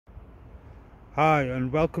Hi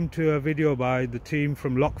and welcome to a video by the team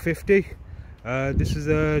from Lock50. This is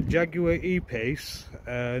a Jaguar Epace,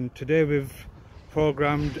 and today we've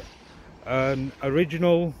programmed an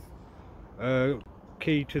original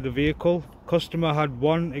key to the vehicle. Customer had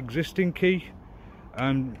one existing key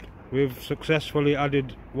and we've successfully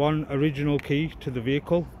added one original key to the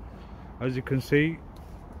vehicle. As you can see,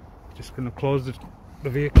 just going to close the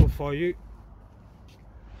vehicle for you.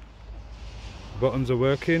 Buttons are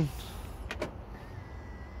working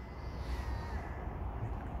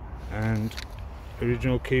and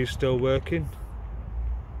original key is still working,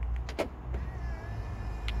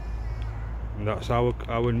 and that's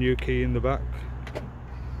our new key in the back,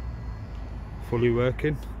 fully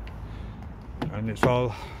working, and it's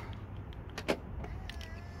all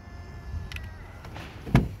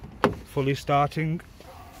fully starting.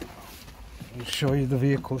 I'll show you the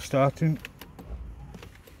vehicle starting,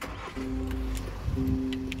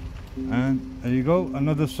 and there you go,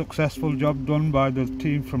 another successful job done by the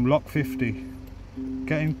team from Lock50.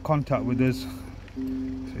 Get in contact with us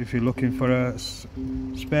if you're looking for a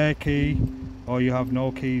spare key or you have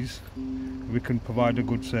no keys. We can provide a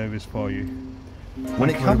good service for you.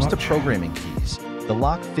 When it comes to programming keys, the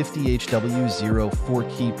Lock50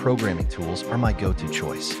 HW04 key programming tools are my go-to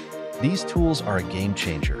choice. These tools are a game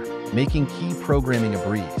changer, making key programming a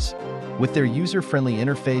breeze. With their user-friendly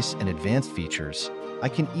interface and advanced features, I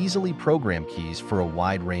can easily program keys for a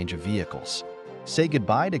wide range of vehicles. Say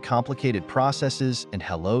goodbye to complicated processes and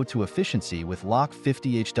hello to efficiency with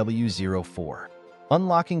Lock50 HW04.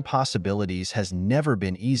 Unlocking possibilities has never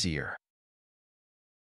been easier.